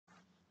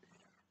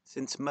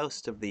Since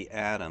most of the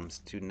atoms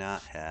do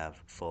not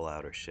have full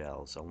outer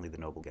shells, only the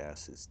noble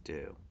gases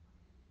do,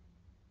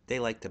 they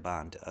like to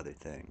bond to other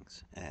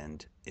things.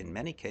 And in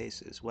many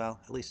cases, well,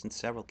 at least in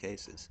several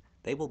cases,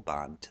 they will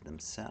bond to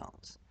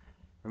themselves.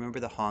 Remember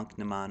the honk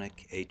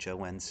mnemonic,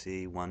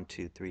 HONC 1,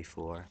 2, 3,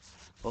 4?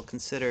 Well,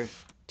 consider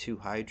two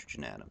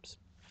hydrogen atoms.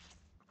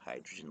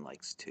 Hydrogen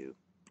likes to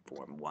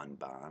form one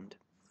bond.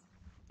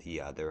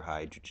 The other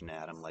hydrogen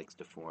atom likes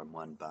to form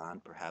one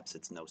bond. Perhaps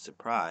it's no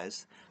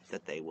surprise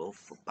that they will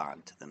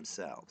bond to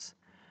themselves.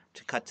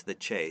 To cut to the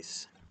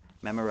chase,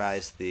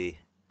 memorize the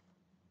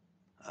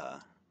uh,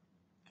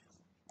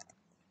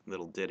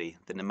 little ditty,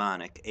 the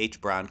mnemonic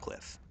H.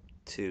 Broncliffe,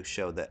 to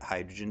show that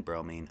hydrogen,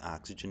 bromine,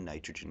 oxygen,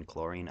 nitrogen,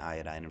 chlorine,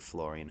 iodine, and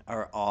fluorine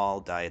are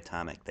all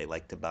diatomic. They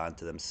like to bond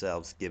to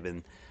themselves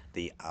given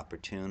the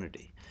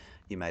opportunity.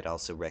 You might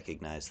also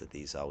recognize that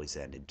these always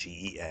end in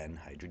GEN,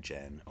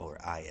 hydrogen, or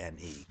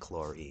INE,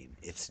 chlorine.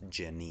 It's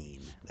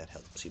genene. That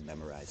helps you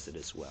memorize it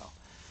as well.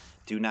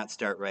 Do not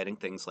start writing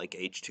things like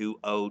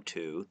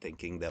H2O2,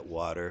 thinking that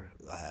water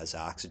has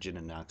oxygen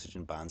and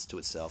oxygen bonds to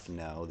itself.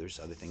 No, there's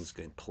other things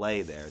in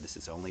play there. This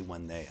is only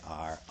when they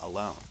are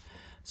alone.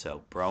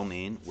 So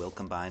bromine will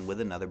combine with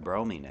another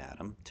bromine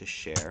atom to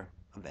share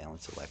a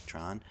valence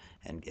electron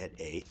and get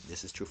 8.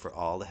 This is true for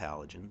all the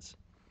halogens.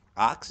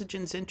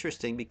 Oxygen's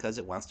interesting because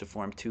it wants to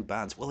form two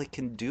bonds. Well, it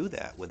can do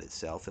that with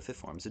itself if it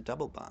forms a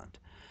double bond.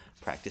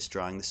 Practice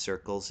drawing the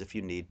circles if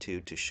you need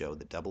to show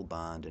the double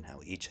bond and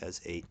how each has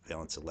 8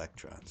 valence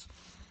electrons.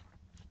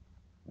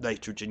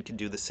 Nitrogen can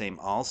do the same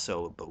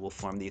also, but will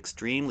form the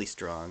extremely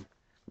strong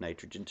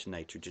nitrogen to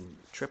nitrogen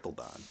triple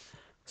bond.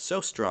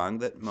 So strong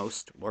that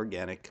most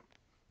organic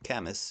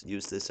chemists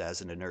use this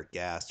as an inert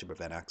gas to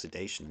prevent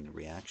oxidation in the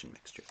reaction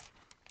mixture.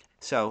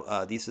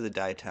 So these are the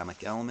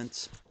diatomic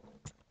elements,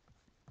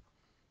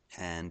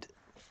 and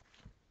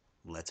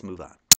let's move on.